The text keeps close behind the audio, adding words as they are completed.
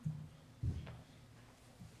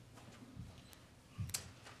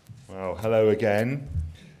Well, hello again.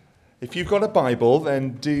 If you've got a Bible,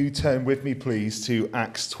 then do turn with me, please, to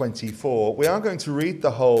Acts 24. We are going to read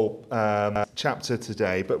the whole chapter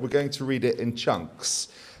today, but we're going to read it in chunks.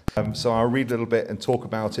 So I'll read a little bit and talk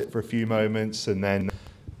about it for a few moments, and then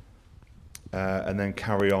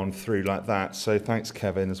carry on through like that. So thanks,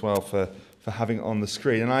 Kevin, as well for having it on the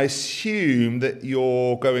screen. And I assume that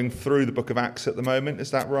you're going through the book of Acts at the moment.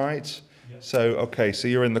 Is that right? Yeah. So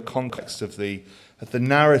you're in the context of the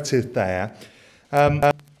narrative there.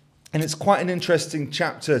 And it's quite an interesting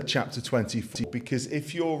chapter 24, because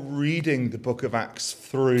if you're reading the book of Acts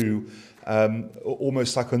through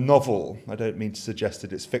almost like a novel, I don't mean to suggest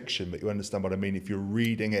that it's fiction, but you understand what I mean. If you're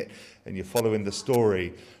reading it and you're following the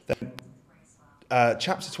story, then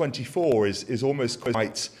chapter 24 is almost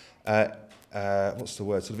quite,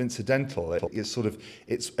 sort of incidental.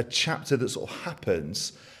 It's a chapter that sort of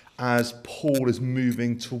happens as Paul is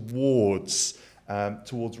moving towards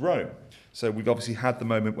Rome. So we've obviously had the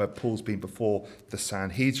moment where Paul's been before the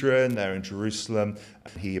Sanhedrin there in Jerusalem,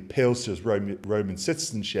 and he appeals to his Roman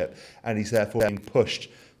citizenship, and he's therefore being pushed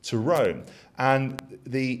to Rome. And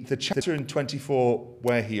the chapter in 24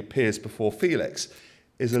 where he appears before Felix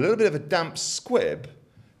is a little bit of a damp squib,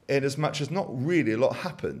 in as much as not really a lot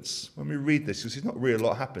happens. When we read this, you'll see not really a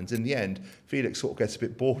lot happens. In the end, Felix sort of gets a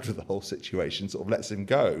bit bored with the whole situation, sort of lets him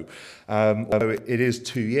go, although it is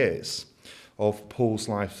 2 years of Paul's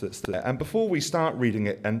life that's there. And before we start reading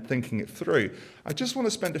it and thinking it through, I just want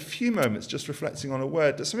to spend a few moments just reflecting on a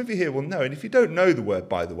word that some of you here will know. And if you don't know the word,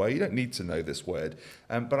 by the way, you don't need to know this word.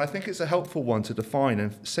 But I think it's a helpful one to define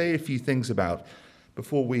and say a few things about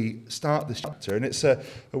before we start this chapter. And it's a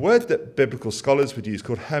word that biblical scholars would use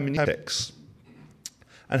called hermeneutics.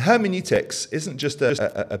 And hermeneutics isn't just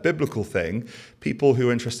a biblical thing. People who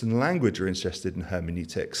are interested in language are interested in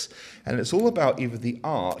hermeneutics. And it's all about either the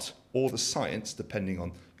art or the science, depending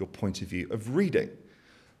on your point of view, of reading.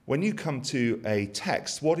 When you come to a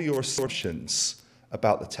text, what are your assumptions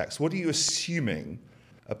about the text? What are you assuming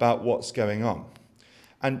about what's going on?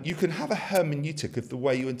 And you can have a hermeneutic of the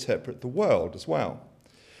way you interpret the world as well.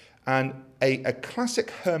 And a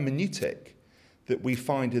classic hermeneutic that we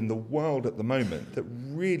find in the world at the moment that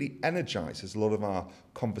really energizes a lot of our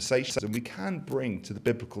conversations, and we can bring to the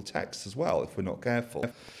biblical text as well if we're not careful,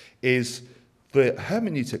 is the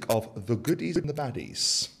hermeneutic of the goodies and the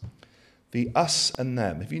baddies, the us and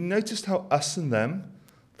them. Have you noticed how us and them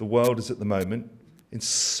the world is at the moment? In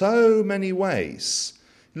so many ways.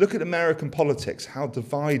 Look at American politics, how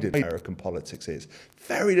divided American politics is.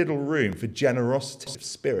 Very little room for generosity of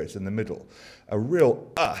spirit in the middle. A real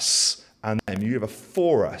us and them. You're either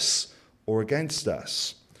for us or against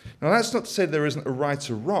us. Now, that's not to say there isn't a right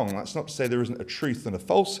or wrong. That's not to say there isn't a truth and a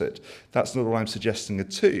falsehood. That's not what I'm suggesting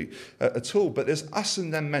at all. But this us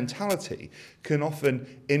and them mentality can often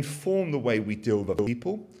inform the way we deal with other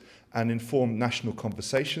people and inform national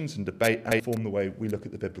conversations and debate and inform the way we look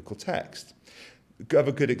at the biblical text.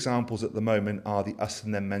 Other good examples at the moment are the us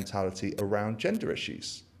and them mentality around gender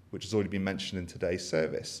issues, which has already been mentioned in today's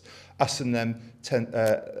service. Us and them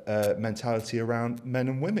mentality around men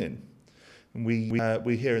and women. And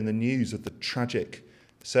we hear in the news of the tragic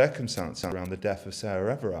circumstance around the death of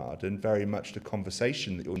Sarah Everard, and very much the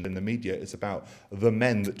conversation that you're in the media is about the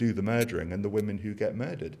men that do the murdering and the women who get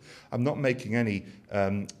murdered. I'm not making any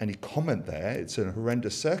comment there. It's in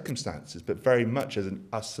horrendous circumstances, but very much as an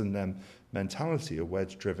us and them mentality of where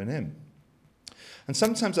it's driven in. And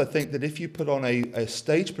sometimes I think that if you put on a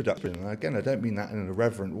stage production, and again, I don't mean that in an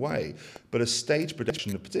irreverent way, but a stage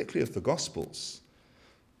production, particularly of the Gospels,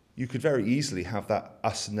 you could very easily have that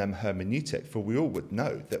us and them hermeneutic, for we all would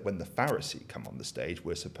know that when the Pharisee come on the stage,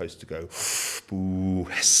 we're supposed to go, boo,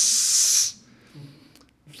 hiss.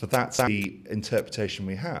 So that's the interpretation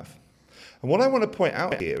we have. And what I want to point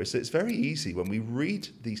out here is that it's very easy when we read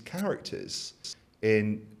these characters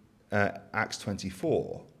in Acts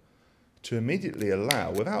 24 to immediately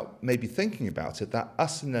allow, without maybe thinking about it, that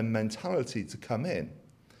us and them mentality to come in.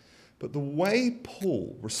 But the way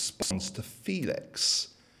Paul responds to Felix,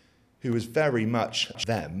 who is very much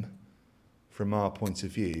them from our point of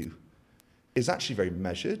view, is actually very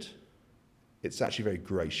measured, it's actually very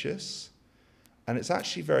gracious, and it's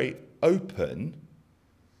actually very open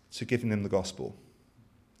to giving them the gospel.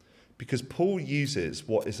 Because Paul uses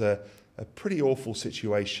what is a pretty awful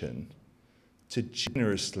situation to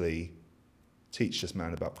generously teach this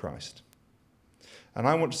man about Christ. And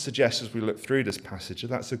I want to suggest as we look through this passage that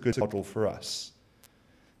that's a good model for us.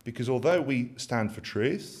 Because although we stand for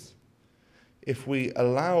truth, if we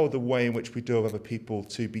allow the way in which we deal with other people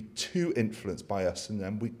to be too influenced by us and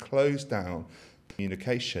them, we close down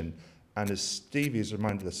communication. And as Stevie has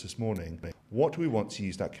reminded us this morning, What do we want to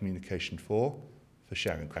use that communication for? For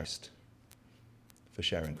sharing Christ. For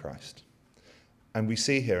sharing Christ. And we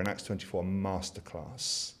see here in Acts 24 a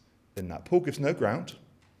masterclass in that. Paul gives no ground.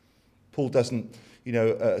 Paul doesn't,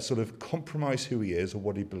 sort of compromise who he is or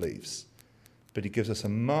what he believes. But he gives us a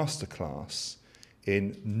masterclass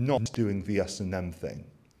in not doing the us and them thing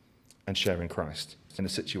and sharing Christ in a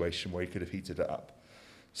situation where he could have heated it up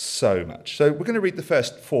so much. So we're going to read the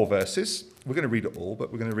first 4 verses. We're going to read it all,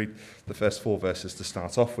 but we're going to read the first 4 verses to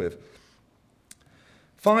start off with.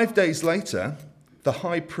 5 days later, the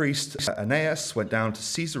high priest Ananias went down to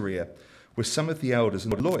Caesarea with some of the elders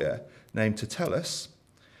and a lawyer named Tertullus,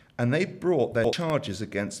 and they brought their charges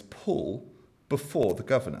against Paul before the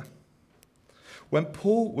governor. When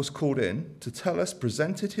Paul was called in, Tertullus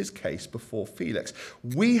presented his case before Felix.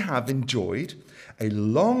 We have enjoyed a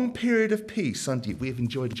long period of peace under you. We have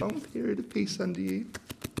enjoyed a long period of peace under you,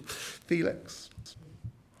 Felix.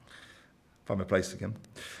 Find my place again.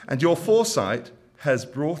 And your foresight has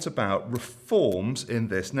brought about reforms in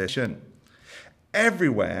this nation.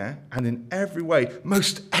 Everywhere and in every way,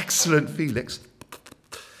 most excellent Felix,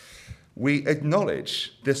 we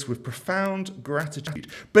acknowledge this with profound gratitude.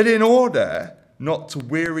 But in order not to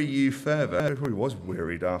weary you further, I probably was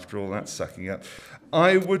wearied after all that sucking up,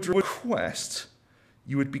 I would request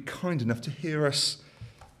you would be kind enough to hear us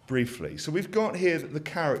briefly. So we've got here the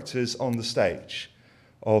characters on the stage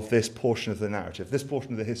of this portion of the narrative, this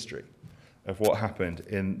portion of the history of what happened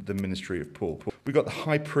in the ministry of Paul. We've got the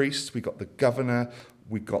high priest, we've got the governor,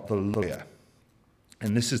 we've got the lawyer.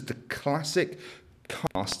 And this is the classic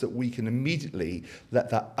cast that we can immediately let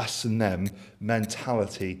that us and them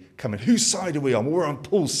mentality come in. Whose side are we on? Well, we're on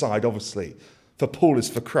Paul's side, obviously. For Paul is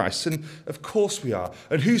for Christ. And of course we are.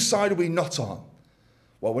 And whose side are we not on?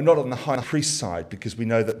 Well, we're not on the high priest's side because we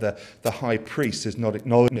know that the high priest is not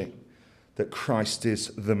acknowledging that Christ is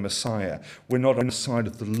the Messiah. We're not on the side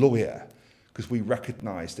of the lawyer because we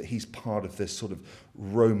recognize that he's part of this sort of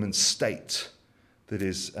Roman state that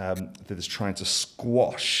is trying to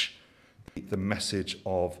squash the message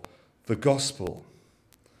of the gospel.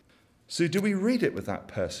 So do we read it with that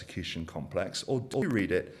persecution complex, or do we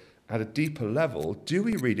read it at a deeper level? Do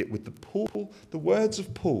we read it with the words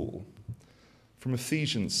of Paul from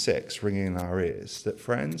Ephesians 6 ringing in our ears, that,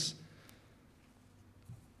 friends,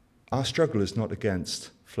 our struggle is not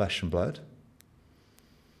against flesh and blood,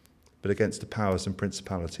 but against the powers and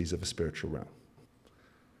principalities of a spiritual realm.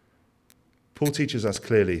 Paul teaches us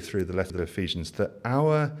clearly through the letter of Ephesians that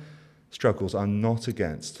our struggles are not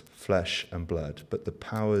against flesh and blood, but the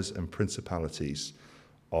powers and principalities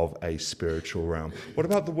of a spiritual realm. What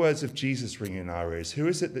about the words of Jesus ringing in our ears? Who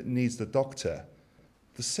is it that needs the doctor?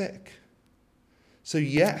 The sick. So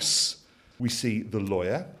yes, we see the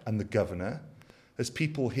lawyer and the governor as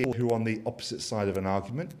people here who are on the opposite side of an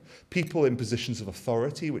argument, people in positions of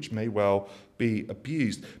authority which may well be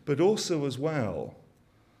abused, but also as well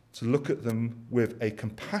to look at them with a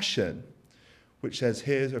compassion which says,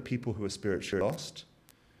 here are people who are spiritually lost,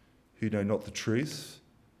 who know not the truth,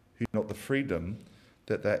 who know not the freedom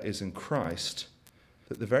that there is in Christ,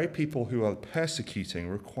 that the very people who are persecuting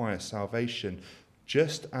require salvation,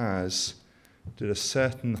 just as did a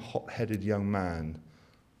certain hot-headed young man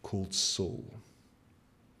called Saul.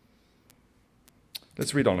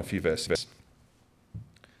 Let's read on a few verses.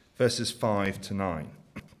 Verses 5 to 9.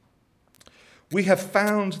 We have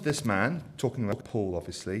found this man, talking about Paul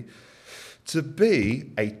obviously, to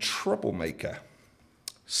be a troublemaker,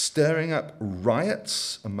 stirring up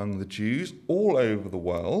riots among the Jews all over the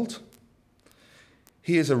world.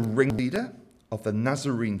 He is a ringleader of the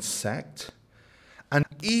Nazarene sect and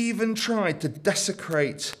even tried to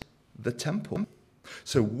desecrate the temple.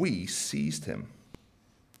 So we seized him.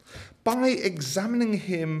 By examining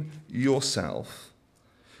him yourself,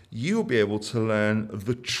 you'll be able to learn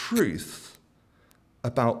the truth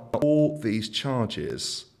about all these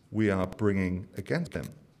charges we are bringing against him.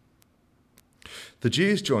 The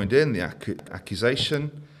Jews joined in the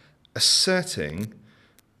accusation, asserting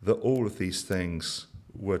that all of these things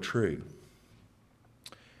were true.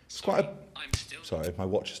 It's quite a... Sorry, my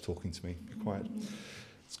watch is talking to me. Be quiet.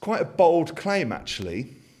 It's quite a bold claim,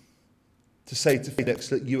 actually, to say to Felix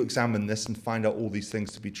that you examine this and find out all these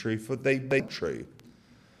things to be true, for they're true.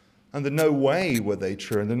 And in no way were they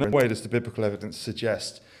true, and in no way does the biblical evidence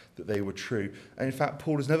suggest that they were true. And in fact,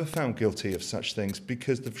 Paul is never found guilty of such things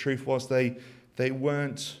because the truth was they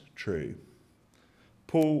weren't true.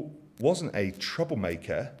 Paul wasn't a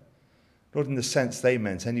troublemaker, not in the sense they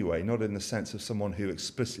meant anyway, not in the sense of someone who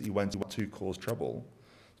explicitly went to cause trouble.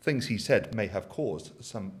 Things he said may have caused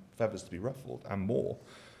some feathers to be ruffled and more,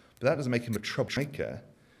 but that doesn't make him a troublemaker.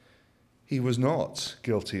 He was not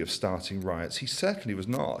guilty of starting riots. He certainly was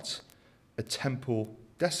not a temple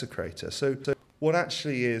desecrator. So what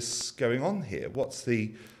actually is going on here? What's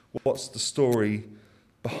the story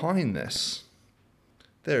behind this?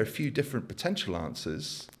 There are a few different potential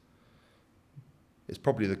answers. It's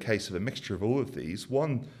probably the case of a mixture of all of these.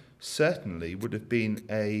 One certainly would have been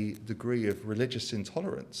a degree of religious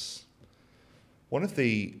intolerance. One of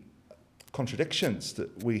the contradictions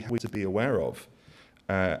that we have to be aware of,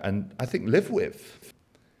 and I think live with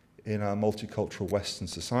in our multicultural Western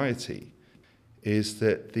society, is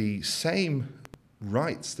that the same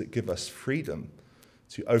rights that give us freedom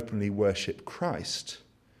to openly worship Christ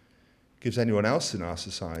gives anyone else in our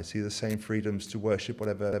society the same freedoms to worship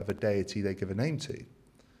whatever deity they give a name to.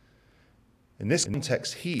 In this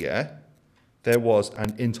context here, there was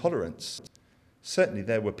an intolerance. Certainly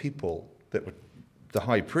there were people that were the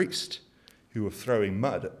high priest who were throwing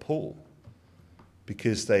mud at Paul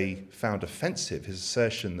because they found offensive his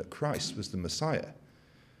assertion that Christ was the Messiah.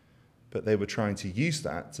 But they were trying to use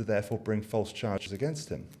that to therefore bring false charges against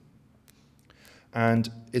him. And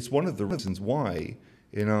it's one of the reasons why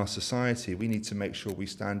in our society we need to make sure we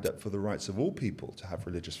stand up for the rights of all people to have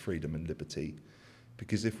religious freedom and liberty.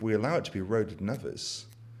 Because if we allow it to be eroded in others,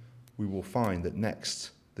 we will find that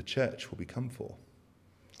next the church will be come for.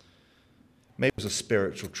 Maybe it was a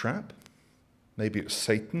spiritual trap. Maybe it was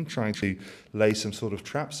Satan trying to lay some sort of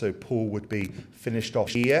trap so Paul would be finished off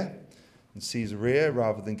here in Caesarea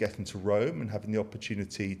rather than getting to Rome and having the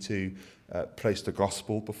opportunity to place the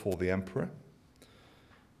gospel before the emperor.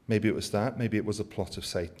 Maybe it was that. Maybe it was a plot of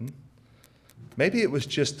Satan. Maybe it was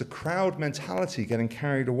just the crowd mentality getting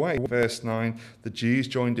carried away. Verse 9, the Jews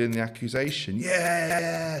joined in the accusation.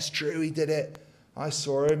 Yeah, it's true, he did it. I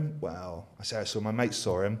saw him. Well, I say I saw, my mate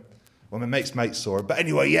saw him. Well, my mate's mate saw him. But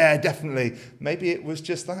anyway, yeah, definitely. Maybe it was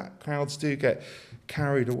just that. Crowds do get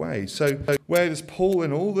carried away. So where does Paul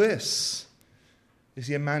in all this? Is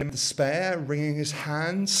he a man of despair, wringing his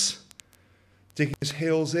hands, digging his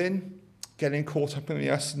heels in, getting caught up in the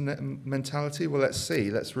us mentality? Well, let's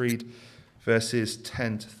see. Let's read verses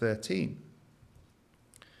 10 to 13.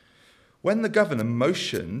 When the governor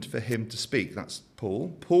motioned for him to speak, that's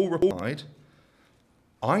Paul replied,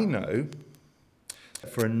 I know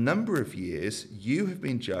that for a number of years you have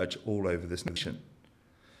been judge all over this nation,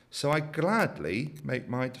 so I gladly make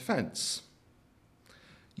my defense.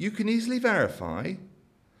 You can easily verify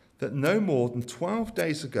that no more than 12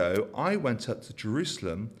 days ago I went up to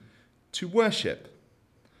Jerusalem to worship.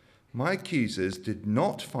 My accusers did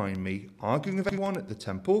not find me arguing with anyone at the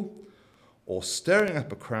temple or stirring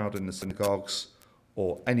up a crowd in the synagogues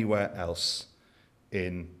or anywhere else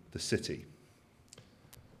in the city.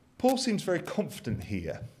 Paul seems very confident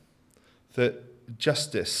here that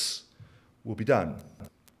justice will be done.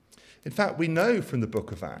 In fact, we know from the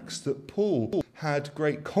book of Acts that Paul had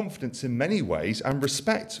great confidence in many ways and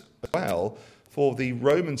respect as well for the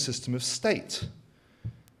Roman system of state.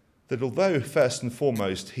 That although first and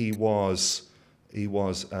foremost he was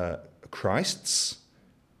Christ's,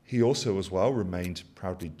 he also as well remained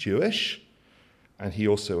proudly Jewish, and he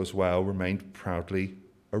also as well remained proudly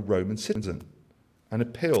a Roman citizen and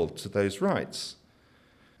appealed to those rights.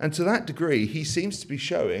 And to that degree, he seems to be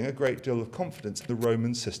showing a great deal of confidence in the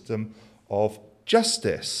Roman system of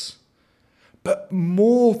justice. But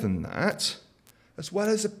more than that, as well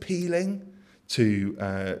as appealing to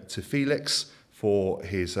Felix for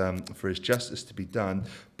his justice to be done,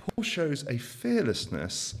 Paul shows a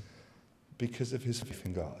fearlessness because of his faith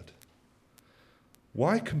in God.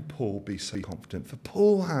 Why can Paul be so confident? For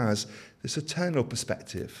Paul has this eternal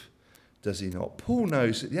perspective, does he not? Paul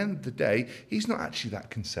knows at the end of the day, he's not actually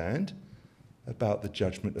that concerned about the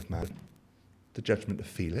judgment of man, the judgment of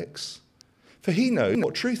Felix. For he knows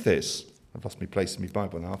what truth is. I've lost my place in my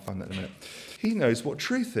Bible now, I'll find that in a minute. He knows what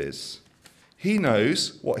truth is. He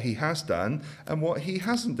knows what he has done and what he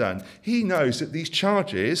hasn't done. He knows that these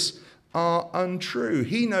charges are untrue.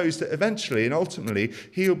 He knows that eventually and ultimately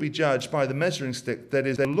he'll be judged by the measuring stick that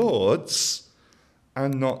is the Lord's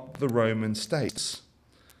and not the Roman state's.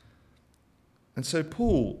 And so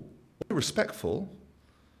Paul, respectful,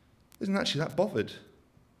 isn't actually that bothered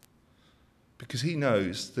because he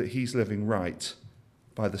knows that he's living right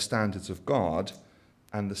by the standards of God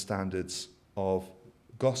and the standards of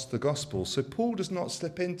the gospel. So Paul does not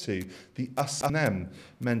slip into the us and them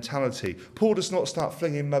mentality. Paul does not start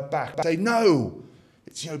flinging mud back and say, no,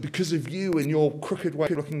 it's because of you and your crooked way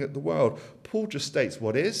of looking at the world. Paul just states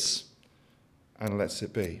what is and lets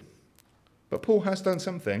it be. But Paul has done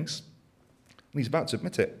some things, and he's about to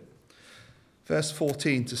admit it. Verse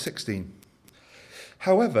 14 to 16.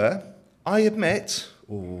 However, I admit,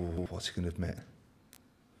 what's he going to admit?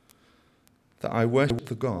 that I worship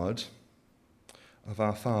the God of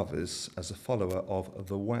our fathers as a follower of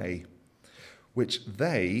the way, which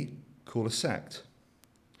they call a sect.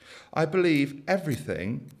 I believe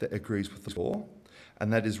everything that agrees with the law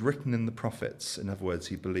and that is written in the prophets. In other words,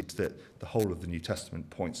 he believes that the whole of the New Testament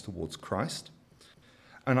points towards Christ.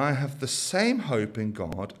 And I have the same hope in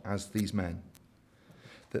God as these men,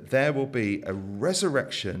 that there will be a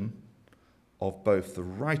resurrection of both the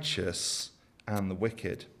righteous and the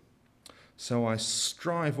wicked. So I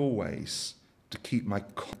strive always to keep my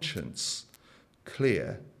conscience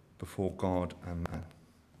clear before God and man.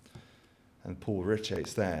 And Paul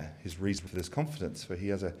reiterates there his reason for this confidence, for he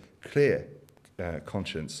has a clear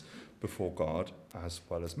conscience before God as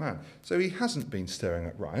well as man. So he hasn't been stirring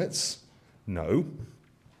up riots, no,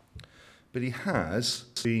 but he has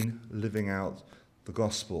been living out the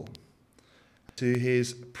gospel. To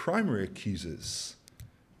his primary accusers,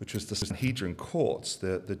 which was the Sanhedrin courts,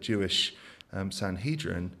 the Jewish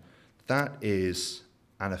Sanhedrin, that is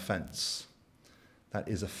an offence. That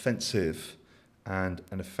is offensive and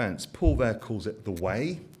an offence. Paul there calls it the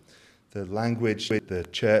way. The language the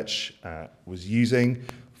church was using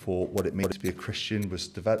for what it means to be a Christian was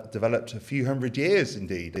developed a few hundred years,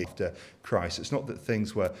 indeed, after Christ. It's not that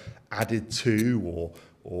things were added to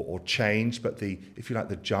or changed, but if you like,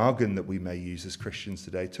 the jargon that we may use as Christians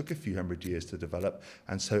today took a few hundred years to develop.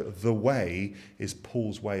 And so the way is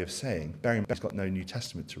Paul's way of saying, bearing in mind he's got no New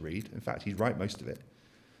Testament to read. In fact, he'd write most of it.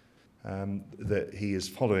 That he is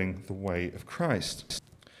following the way of Christ.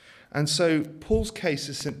 And so Paul's case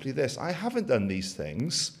is simply this: I haven't done these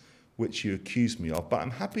things which you accuse me of, but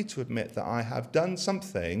I'm happy to admit that I have done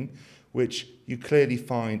something which you clearly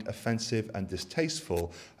find offensive and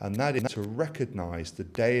distasteful, and that is to recognize the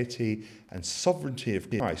deity and sovereignty of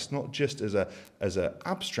Christ, not just as an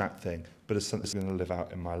abstract thing, but as something that's going to live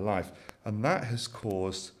out in my life. And that has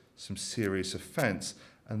caused some serious offense.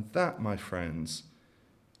 And that, my friends,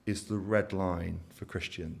 is the red line for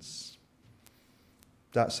Christians.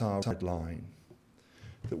 That's our red line.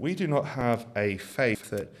 That we do not have a faith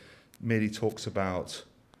that merely talks about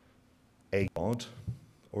a God,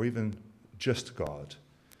 or even just God.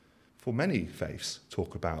 For many faiths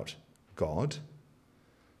talk about God,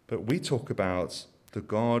 but we talk about the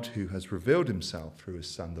God who has revealed himself through his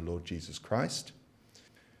Son, the Lord Jesus Christ.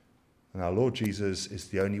 And our Lord Jesus is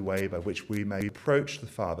the only way by which we may approach the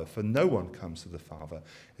Father, for no one comes to the Father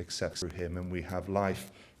except through him, and we have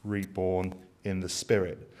life reborn in the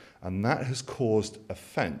Spirit. And that has caused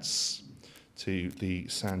offense to the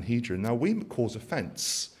Sanhedrin. Now, we cause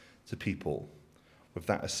offense to people with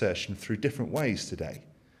that assertion through different ways today.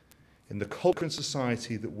 In the culture and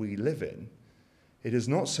society that we live in, it is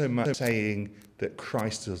not so much saying that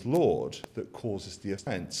Christ is Lord that causes the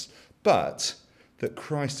offense, but that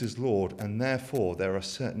Christ is Lord, and therefore there are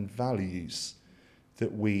certain values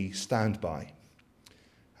that we stand by.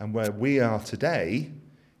 And where we are today,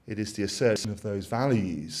 it is the assertion of those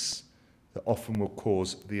values that often will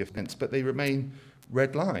cause the offense, but they remain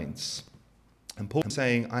red lines. And Paul is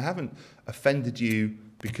saying, I haven't offended you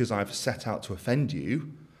because I've set out to offend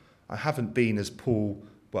you. I haven't been as Paul,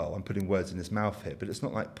 well, I'm putting words in his mouth here, but it's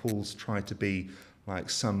not like Paul's tried to be like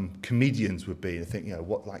some comedians would be. I think,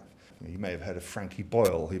 you may have heard of Frankie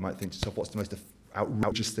Boyle, who might think to yourself, what's the most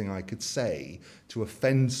outrageous thing I could say to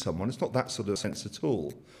offend someone? It's not that sort of sense at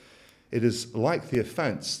all. It is like the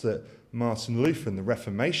offence that Martin Luther in the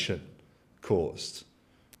Reformation caused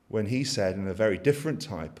when he said, in a very different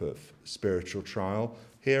type of spiritual trial,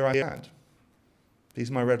 here I stand. These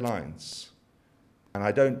are my red lines. And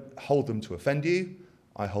I don't hold them to offend you.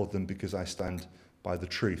 I hold them because I stand by the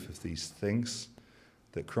truth of these things,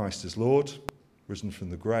 that Christ is Lord, risen from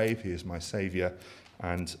the grave, he is my Saviour,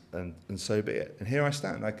 and so be it. And here I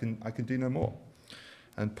stand. I can do no more.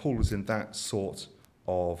 And Paul was in that sort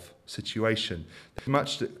of situation. There's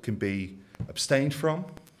much that can be abstained from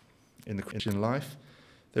in the Christian life.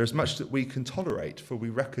 There is much that we can tolerate, for we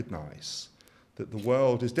recognise that the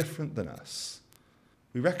world is different than us.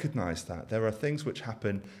 We recognise that there are things which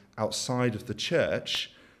happen outside of the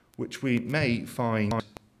church which we may find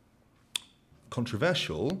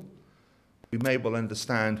controversial. We may well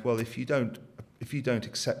understand, well, if you don't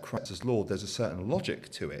accept Christ as Lord, there's a certain logic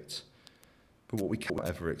to it. But what we can't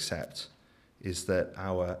ever accept is that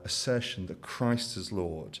our assertion that Christ is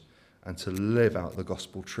Lord and to live out the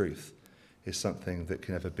gospel truth is something that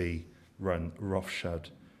can never be run roughshod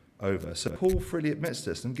over. So Paul freely admits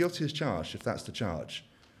this, and guilty as charged, if that's the charge.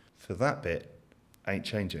 For that bit ain't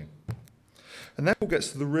changing. And then Paul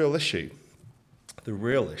gets to the real issue,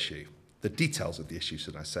 the details of the issue,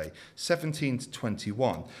 should I say, 17 to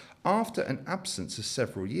 21. After an absence of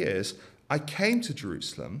several years, I came to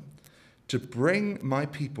Jerusalem to bring my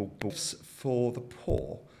people gifts for the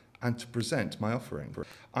poor, and to present my offering.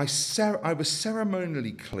 I was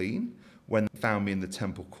ceremonially clean when they found me in the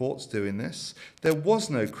temple courts doing this. There was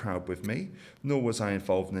no crowd with me, nor was I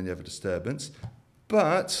involved in any other disturbance.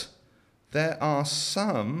 But there are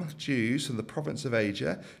some Jews from the province of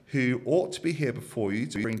Asia who ought to be here before you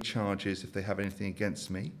to bring charges if they have anything against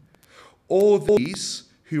me. All these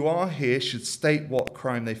who are here should state what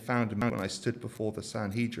crime they found in me when I stood before the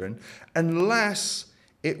Sanhedrin, unless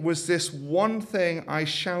it was this one thing I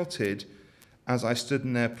shouted as I stood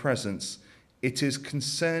in their presence: it is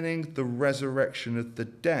concerning the resurrection of the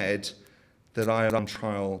dead that I am on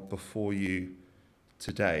trial before you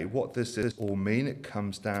today. What does this all mean? It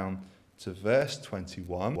comes down to verse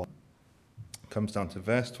 21.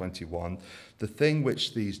 The thing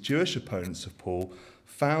which these Jewish opponents of Paul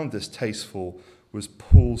found distasteful was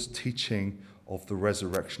Paul's teaching of the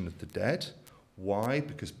resurrection of the dead. Why?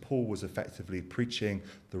 Because Paul was effectively preaching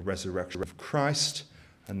the resurrection of Christ,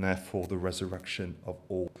 and therefore the resurrection of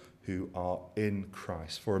all who are in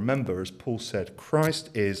Christ. For remember, as Paul said, Christ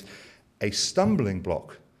is a stumbling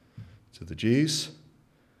block to the Jews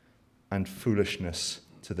and foolishness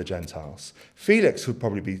to the Gentiles. Felix would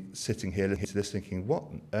probably be sitting here listening to this thinking, what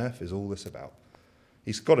on earth is all this about?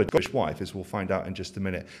 He's got a Jewish wife, as we'll find out in just a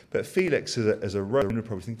minute. But Felix, as a Roman, would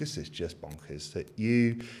probably think this is just bonkers, that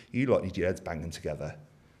you lot need your heads banging together,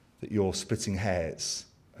 that you're splitting hairs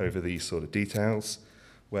over these sort of details.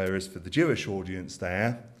 Whereas for the Jewish audience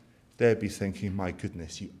there, they'd be thinking, my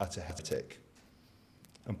goodness, you utter heretic.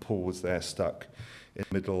 And Paul was there stuck in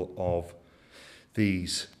the middle of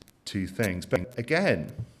these two things. But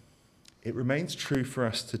again, it remains true for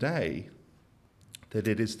us today that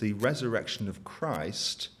it is the resurrection of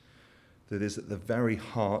Christ that is at the very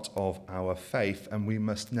heart of our faith, and we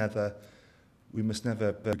must never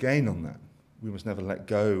gain on that. We must never let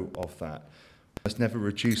go of that. We must never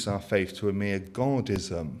reduce our faith to a mere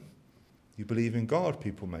Godism. You believe in God,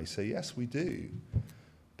 people may say. Yes, we do.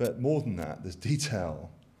 But more than that, there's detail.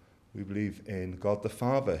 We believe in God the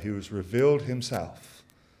Father, who has revealed himself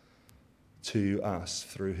to us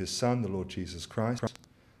through his Son, the Lord Jesus Christ.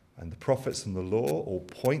 And the prophets and the law all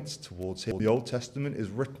point towards him. The Old Testament is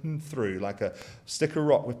written through like a stick of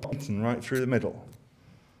rock with pointing right through the middle,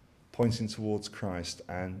 pointing towards Christ.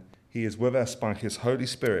 And he is with us by his Holy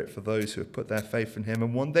Spirit for those who have put their faith in him.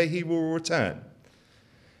 And one day he will return.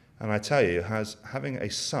 And I tell you, having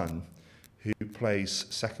a son who plays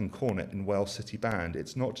second cornet in Wells City Band,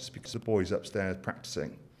 it's not just because the boy's upstairs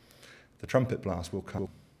practicing. The trumpet blast will come.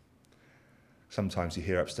 Sometimes you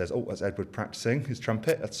hear upstairs, oh, that's Edward practicing his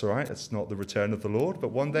trumpet. That's all right. It's not the return of the Lord,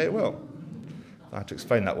 but one day it will. I had to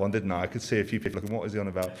explain that one, didn't I? I could see a few people looking, what is he on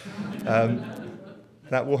about?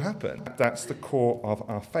 That will happen. That's the core of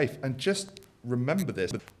our faith. And just remember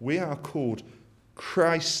this. We are called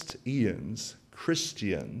Christians,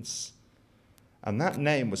 and that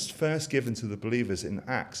name was first given to the believers in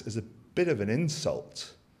Acts as a bit of an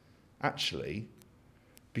insult, actually,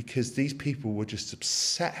 because these people were just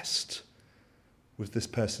obsessed with this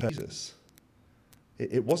person, Jesus.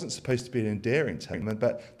 It wasn't supposed to be an endearing term,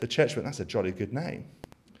 but the church went, that's a jolly good name.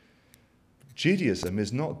 Judaism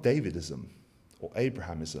is not Davidism or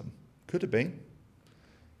Abrahamism. Could have been.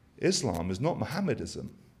 Islam is not Mohammedism.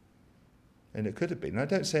 And it could have been. And I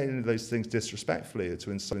don't say any of those things disrespectfully or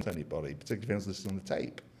to insult anybody, particularly if anyone's listening on the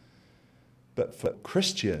tape. But for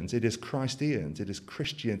Christians, it is Christians. It is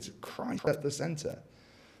Christians, Christ at the centre.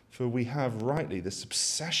 For we have rightly this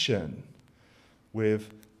obsession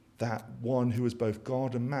with that one who is both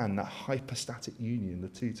God and man, that hypostatic union, the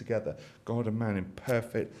two together, God and man in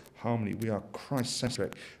perfect harmony. We are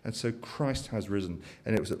Christ-centric, and so Christ has risen.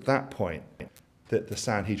 And it was at that point that the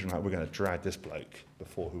Sanhedrin, we're going to drag this bloke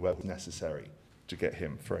before whoever was necessary to get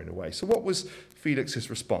him thrown away. So what was Felix's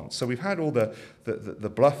response? So we've had all the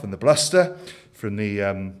bluff and the bluster from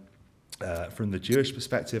the Jewish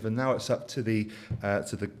perspective, and now it's up to the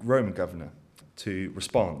Roman governor to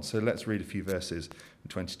respond. So let's read a few verses from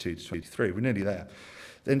 22 to 23. We're nearly there.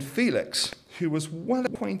 Then Felix, who was well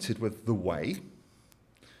acquainted with the way,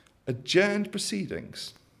 adjourned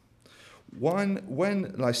proceedings. When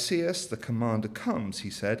Lysias, the commander, comes, he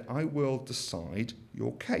said, I will decide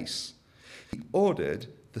your case. He ordered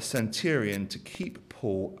the centurion to keep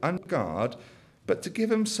Paul under guard, but to give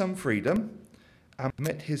him some freedom and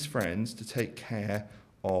permit his friends to take care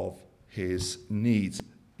of his needs.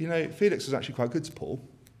 You know, Felix was actually quite good to Paul.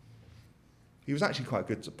 He was actually quite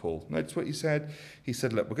good to Paul. Notice what he said? He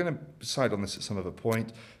said, look, we're going to decide on this at some other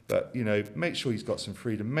point, but, you know, make sure he's got some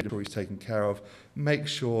freedom, make sure he's taken care of, make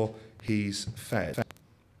sure he's fed.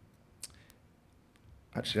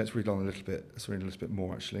 Actually, let's read on a little bit. Let's read a little bit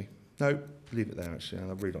more, actually. No, leave it there actually, and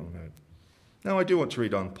I'll read on a note. No, I do want to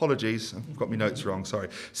read on. Apologies, I've got my notes wrong, sorry.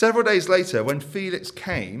 Several days later, when Felix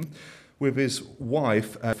came with his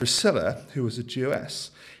wife Priscilla, who was a Jewess,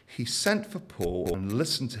 he sent for Paul and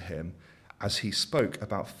listened to him as he spoke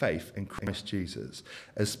about faith in Christ Jesus.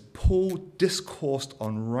 As Paul discoursed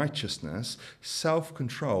on righteousness,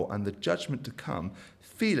 self-control, and the judgment to come,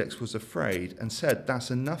 Felix was afraid and said, "That's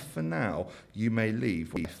enough for now. You may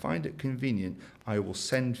leave. When I find it convenient, I will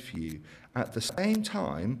send for you." At the same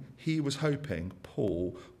time, he was hoping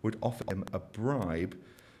Paul would offer him a bribe,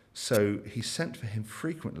 so he sent for him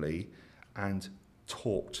frequently and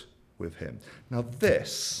talked with him. Now,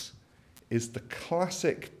 this is the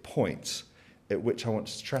classic point at which I want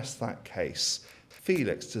to stress that case.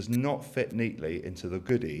 Felix does not fit neatly into the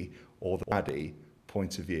goody or the baddie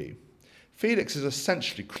point of view. Felix is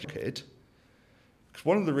essentially crooked, because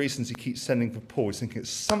one of the reasons he keeps sending for Paul is thinking at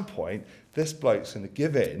some point this bloke's going to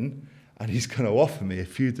give in and he's going to offer me a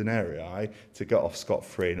few denarii to get off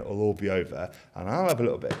scot-free and it'll all be over. And I'll have a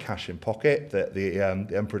little bit of cash in pocket that the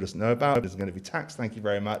emperor doesn't know about. It isn't going to be taxed, thank you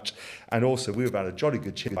very much. And also we've had a jolly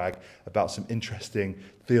good chit bag about some interesting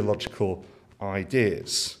theological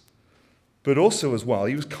ideas. But also as well,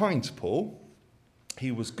 he was kind to Paul.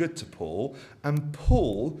 He was good to Paul. And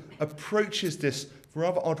Paul approaches this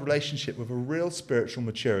rather odd relationship with a real spiritual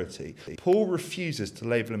maturity. Paul refuses to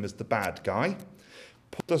label him as the bad guy.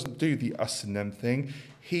 Paul doesn't do the us and them thing.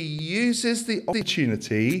 He uses the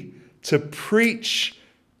opportunity to preach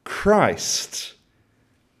Christ.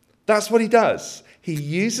 That's what he does. He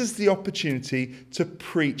uses the opportunity to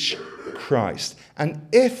preach Christ. And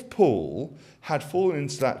if Paul had fallen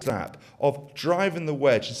into that trap of driving the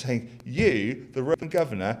wedge and saying, "You, the Roman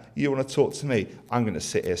governor, you want to talk to me, I'm going to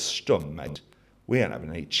sit here stum, mate. We ain't having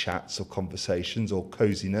any chats or conversations or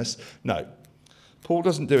coziness." No. Paul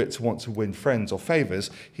doesn't do it to want to win friends or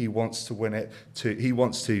favours. He wants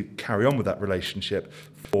to carry on with that relationship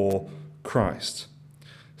for Christ.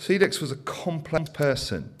 Felix was a complex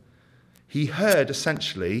person. He heard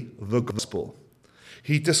essentially the gospel.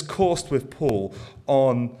 He discoursed with Paul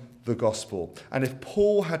on the gospel. And if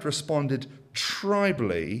Paul had responded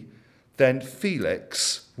tribally, then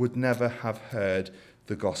Felix would never have heard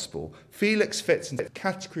the gospel. Felix fits into the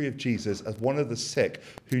category of Jesus as one of the sick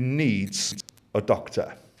who needs a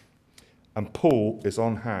doctor. And Paul is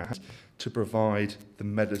on hand to provide the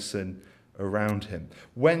medicine around him.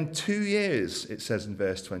 When 2 years, it says in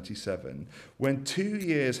verse 27, when 2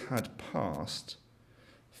 years had passed,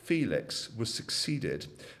 Felix was succeeded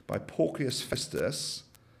by Porcius Festus,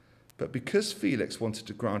 but because Felix wanted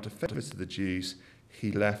to grant a favor to the Jews,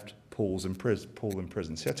 he left Paul in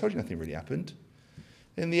prison. See, I told you nothing really happened.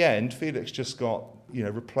 In the end, Felix just got,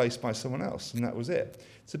 replaced by someone else, and that was it.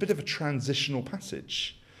 It's a bit of a transitional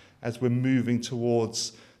passage as we're moving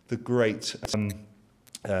towards the great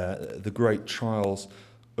trials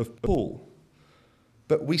of Paul.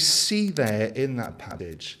 But we see there in that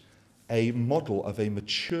passage a model of a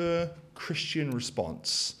mature Christian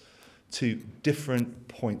response to different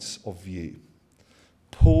points of view.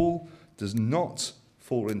 Paul does not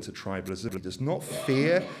fall into tribalism. He does not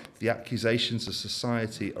fear the accusations of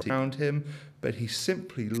society around him, but he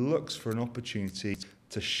simply looks for an opportunity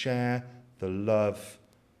to share the love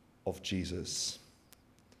of Jesus.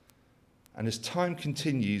 And as time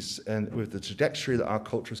continues, and with the trajectory that our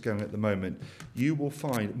culture is going at the moment, you will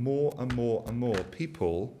find more and more and more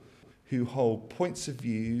people who hold points of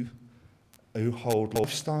view, who hold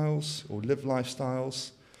lifestyles or live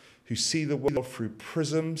lifestyles, who see the world through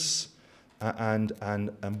prisms and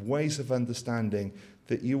ways of understanding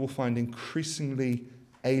that you will find increasingly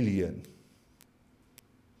alien.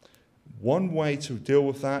 One way to deal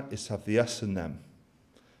with that is to have the us and them.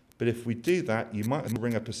 But if we do that, you might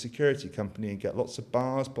ring up a security company and get lots of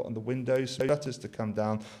bars put on the windows, so shutters to come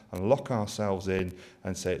down and lock ourselves in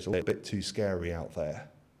and say it's a little bit too scary out there.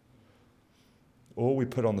 Or we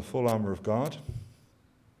put on the full armour of God.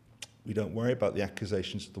 We don't worry about the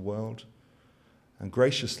accusations of the world. And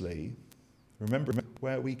graciously remember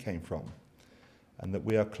where we came from and that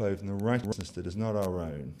we are clothed in the righteousness that is not our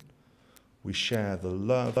own. We share the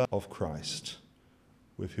love of Christ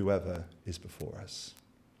with whoever is before us.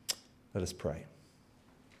 Let us pray.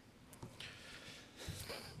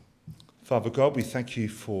 Father God, we thank you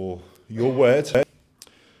for your word.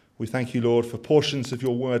 We thank you, Lord, for portions of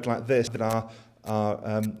your word like this that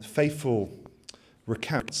are faithful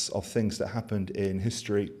recounts of things that happened in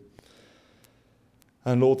history.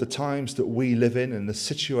 And Lord, the times that we live in and the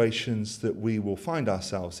situations that we will find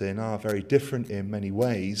ourselves in are very different in many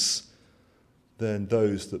ways than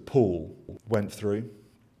those that Paul went through.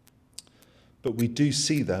 but we do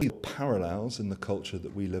see there parallels in the culture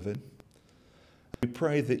that we live in. We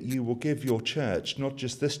pray that you will give your church, not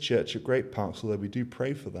just this church at Great Parks, although we do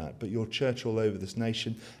pray for that, but your church all over this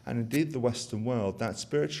nation and indeed the Western world, that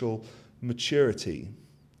spiritual maturity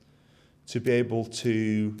to be able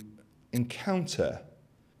to encounter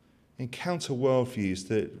worldviews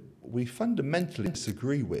that we fundamentally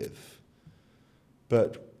disagree with,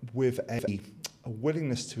 but with a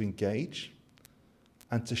willingness to engage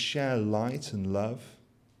and to share light and love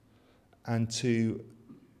and to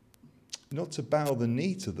not to bow the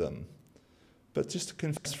knee to them, but just to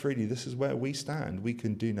confess freely, this is where we stand. We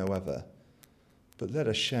can do no other. But let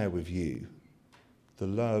us share with you the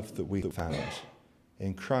love that we have found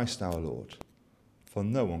in Christ our Lord. For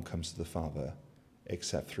no one comes to the Father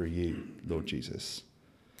except through you, Lord Jesus.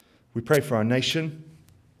 We pray for our nation.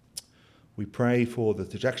 We pray for the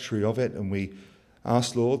trajectory of it, and we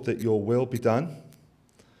ask, Lord, that your will be done.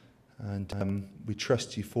 And we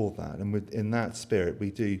trust you for that. And in that spirit, we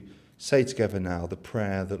do say together now the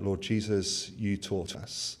prayer that, Lord Jesus, you taught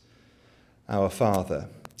us. Our Father,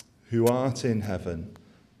 who art in heaven,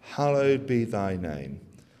 hallowed be thy name.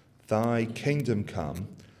 Thy kingdom come,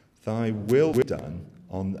 thy will be done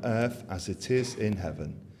on earth as it is in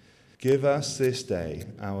heaven. Give us this day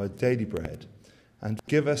our daily bread, and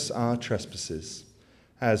give us our trespasses,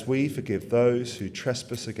 as we forgive those who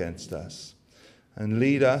trespass against us. And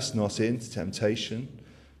lead us not into temptation,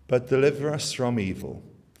 but deliver us from evil.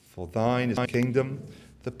 For thine is the kingdom,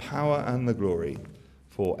 the power and the glory,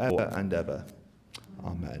 forever and ever.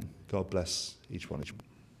 Amen. God bless each one of you.